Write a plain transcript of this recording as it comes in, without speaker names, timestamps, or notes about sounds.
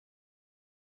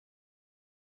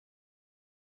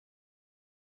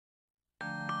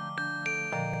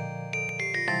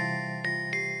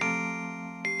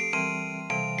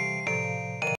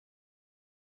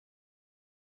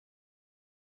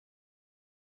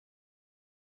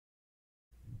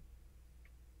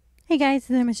Hey guys,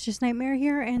 the Mistress Nightmare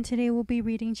here, and today we'll be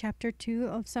reading chapter 2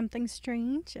 of Something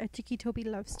Strange, a Tiki Toby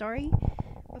love story.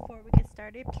 Before we get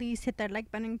started, please hit that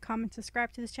like button, comment,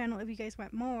 subscribe to this channel if you guys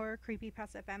want more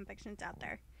creepypasta fanfictions out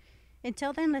there.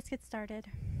 Until then, let's get started.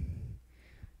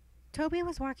 Toby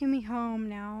was walking me home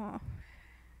now,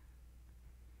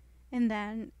 and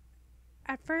then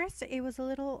at first it was a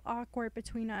little awkward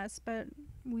between us, but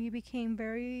we became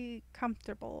very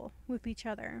comfortable with each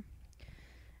other.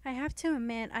 I have to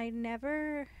admit, I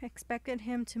never expected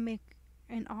him to make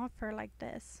an offer like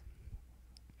this.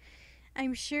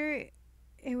 I'm sure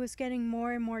it was getting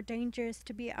more and more dangerous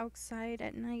to be outside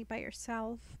at night by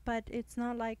yourself, but it's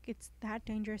not like it's that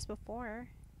dangerous before.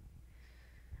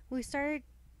 We started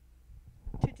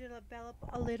to develop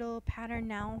a little pattern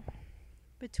now.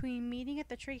 Between meeting at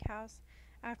the treehouse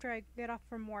after I get off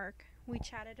from work, we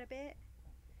chatted a bit,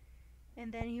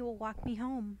 and then he will walk me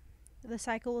home. The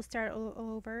cycle will start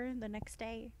over the next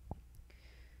day.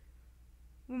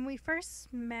 When we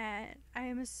first met, I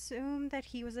assumed that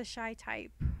he was a shy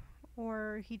type,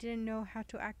 or he didn't know how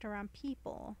to act around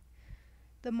people.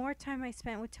 The more time I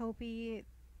spent with Toby,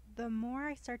 the more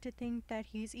I start to think that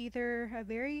he's either a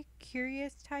very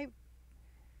curious type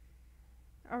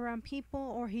around people,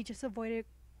 or he just avoided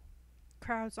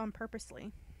crowds on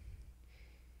purposely.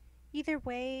 Either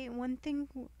way, one thing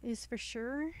is for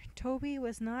sure: Toby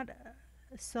was not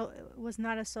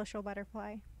a social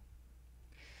butterfly.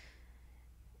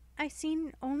 I've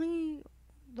seen only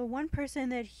the one person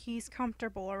that he's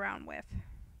comfortable around with,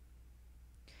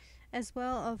 as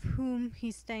well of whom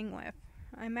he's staying with.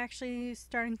 I'm actually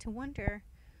starting to wonder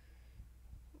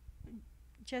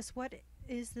just what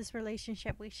is this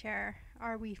relationship we share?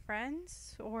 Are we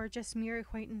friends or just mere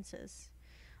acquaintances?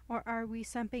 Or are we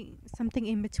something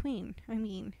in between? I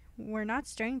mean, we're not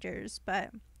strangers,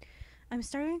 but I'm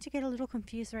starting to get a little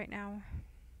confused right now.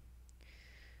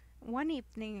 One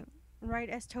evening, right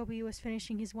as Toby was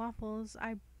finishing his waffles,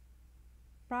 I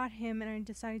brought him and I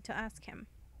decided to ask him,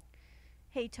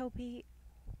 "Hey Toby,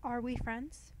 are we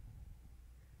friends?"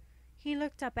 He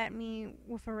looked up at me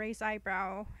with a raised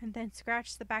eyebrow and then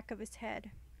scratched the back of his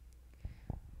head.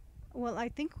 "Well, I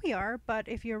think we are, but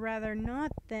if you're rather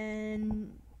not,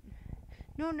 then...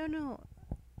 No.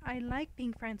 I like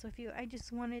being friends with you. I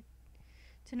just wanted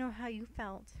to know how you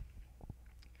felt."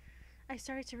 I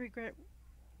started to regret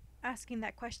asking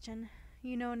that question.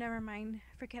 Never mind.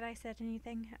 Forget I said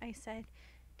anything, I said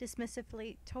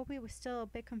dismissively. Toby was still a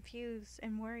bit confused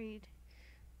and worried.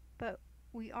 "But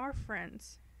we are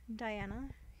friends,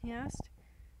 Diana?" he asked.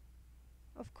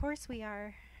 "Of course we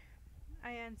are,"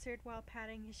 I answered while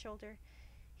patting his shoulder.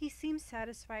 He seemed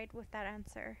satisfied with that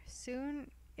answer. Soon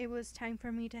it was time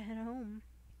for me to head home.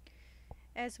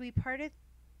 As we parted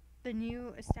the new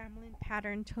establishment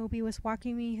pattern, Toby was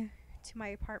walking me to my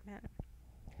apartment.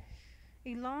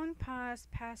 A long pause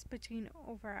passed between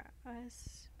over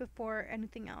us before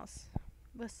anything else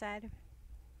was said.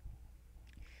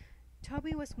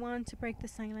 Toby was one to break the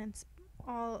silence,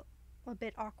 all a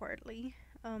bit awkwardly.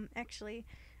 Actually,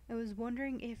 I was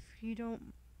wondering if you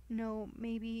don't know,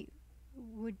 maybe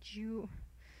would you...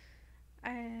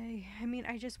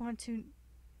 I just want to,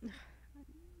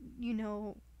 you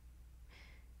know...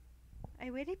 I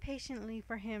waited patiently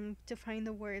for him to find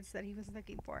the words that he was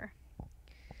looking for.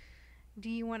 "Do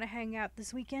you want to hang out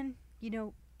this weekend?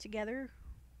 Together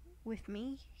with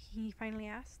me?" he finally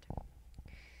asked.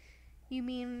 "You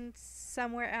mean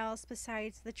somewhere else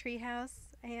besides the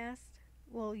treehouse?" I asked.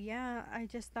 "Well, yeah, I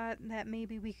just thought that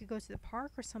maybe we could go to the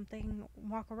park or something,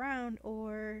 walk around,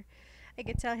 or..." I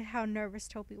could tell how nervous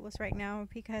Toby was right now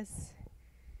because,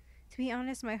 to be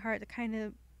honest, my heart kind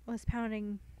of was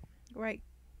pounding right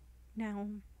now.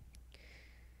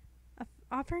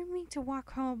 Offering me to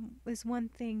walk home is one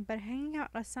thing, but hanging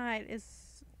out outside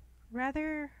is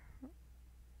rather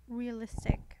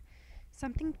realistic.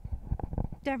 Something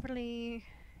definitely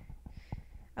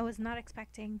I was not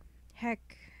expecting.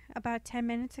 Heck, about 10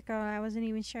 minutes ago, I wasn't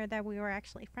even sure that we were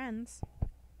actually friends.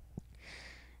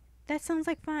 "That sounds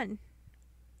like fun,"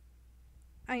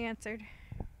 I answered.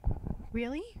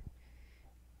 "Really?"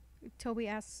 Toby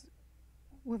asked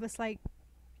with a slight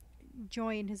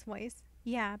joy in his voice.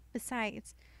 "Yeah,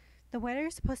 besides, the weather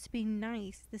is supposed to be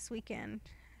nice this weekend,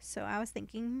 so I was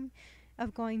thinking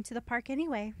of going to the park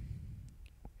anyway."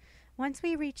 Once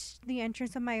we reached the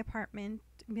entrance of my apartment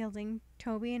building,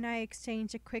 Toby and I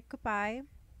exchanged a quick goodbye,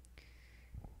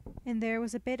 and there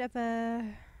was a bit of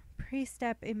a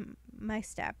pre-step in my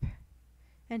step,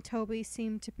 and Toby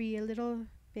seemed to be a little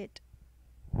bit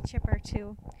chipper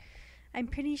too. I'm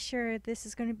pretty sure this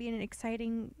is going to be an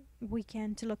exciting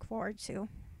weekend to look forward to.